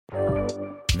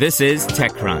This is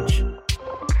TechCrunch.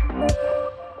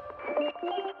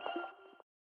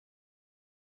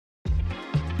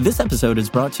 This episode is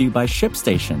brought to you by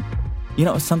ShipStation. You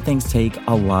know, some things take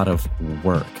a lot of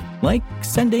work, like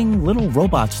sending little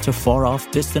robots to far-off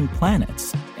distant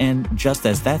planets. And just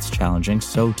as that's challenging,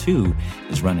 so too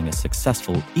is running a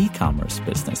successful e-commerce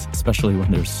business, especially when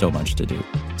there's so much to do.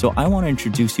 So I want to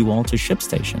introduce you all to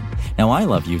ShipStation. Now, I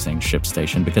love using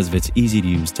ShipStation because of its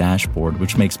easy-to-use dashboard,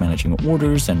 which makes managing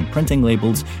orders and printing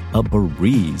labels a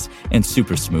breeze and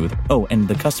super smooth. Oh, and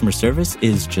the customer service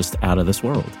is just out of this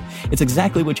world. It's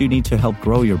exactly what you need to help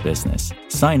grow your business.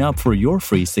 Sign up for your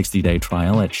free 60-day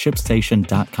trial at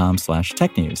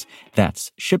shipstation.com/technews.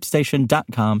 That's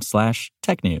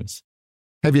shipstation.com/technews.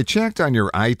 Have you checked on your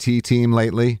IT team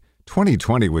lately?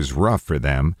 2020 was rough for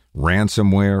them.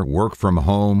 Ransomware, work from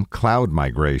home, cloud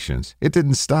migrations. It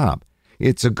didn't stop.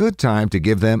 It's a good time to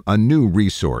give them a new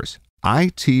resource,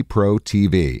 IT Pro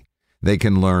TV. They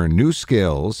can learn new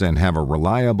skills and have a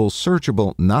reliable,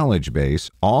 searchable knowledge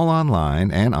base all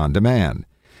online and on demand.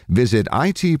 Visit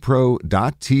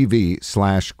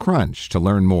itpro.tv/crunch to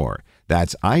learn more.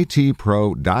 That's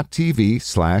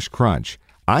itpro.tv/crunch.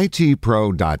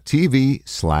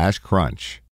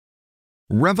 itpro.tv/crunch.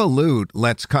 Revolut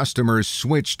lets customers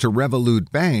switch to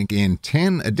Revolut Bank in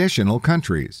 10 additional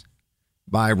countries.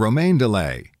 By Romain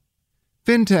Delay.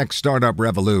 Fintech startup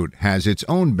Revolut has its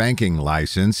own banking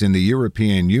license in the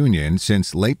European Union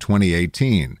since late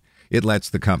 2018. It lets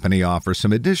the company offer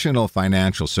some additional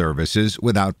financial services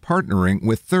without partnering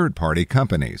with third-party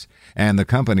companies. And the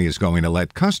company is going to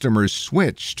let customers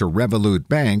switch to Revolut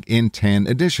Bank in 10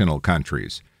 additional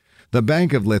countries. The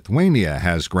Bank of Lithuania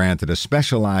has granted a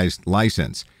specialized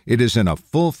license. It isn't a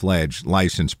full-fledged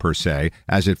license per se,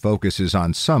 as it focuses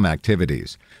on some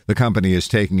activities. The company is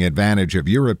taking advantage of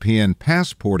European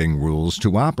passporting rules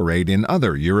to operate in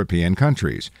other European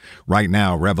countries. Right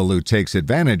now, Revolut takes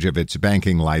advantage of its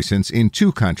banking license in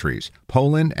 2 countries,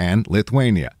 Poland and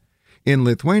Lithuania. In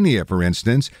Lithuania, for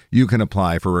instance, you can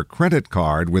apply for a credit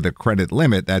card with a credit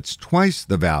limit that's twice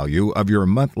the value of your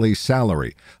monthly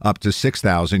salary, up to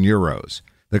 6,000 euros.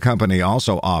 The company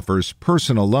also offers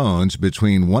personal loans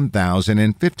between 1,000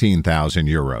 and 15,000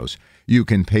 euros. You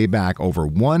can pay back over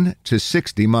 1 to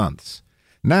 60 months.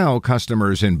 Now,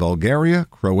 customers in Bulgaria,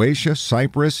 Croatia,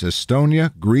 Cyprus,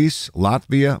 Estonia, Greece,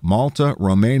 Latvia, Malta,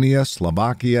 Romania,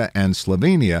 Slovakia, and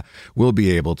Slovenia will be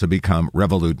able to become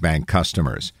Revolut Bank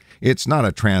customers. It's not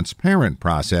a transparent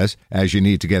process, as you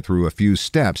need to get through a few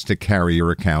steps to carry your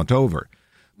account over.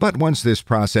 But once this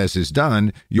process is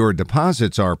done, your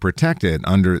deposits are protected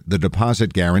under the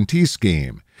Deposit Guarantee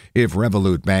Scheme. If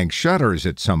Revolut Bank shutters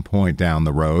at some point down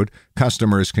the road,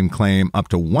 customers can claim up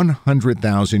to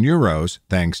 100,000 euros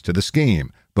thanks to the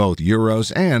scheme. Both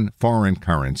euros and foreign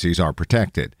currencies are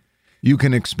protected. You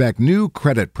can expect new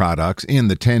credit products in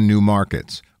the 10 new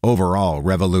markets. Overall,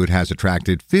 Revolut has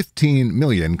attracted 15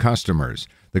 million customers.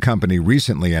 The company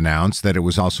recently announced that it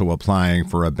was also applying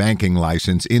for a banking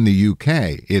license in the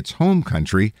UK, its home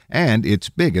country, and its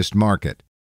biggest market.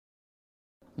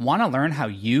 Want to learn how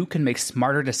you can make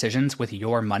smarter decisions with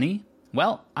your money?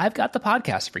 Well, I've got the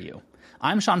podcast for you.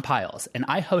 I'm Sean Piles, and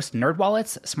I host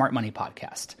NerdWallet's Smart Money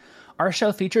Podcast. Our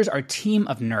show features our team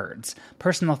of nerds,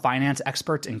 personal finance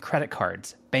experts in credit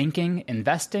cards, banking,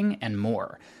 investing, and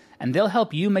more. And they'll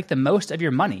help you make the most of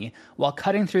your money while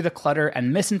cutting through the clutter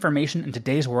and misinformation in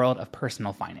today's world of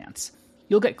personal finance.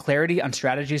 You'll get clarity on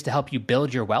strategies to help you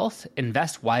build your wealth,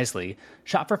 invest wisely,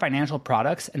 shop for financial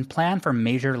products, and plan for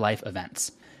major life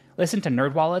events. Listen to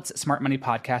NerdWallet's Smart Money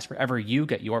Podcast wherever you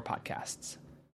get your podcasts.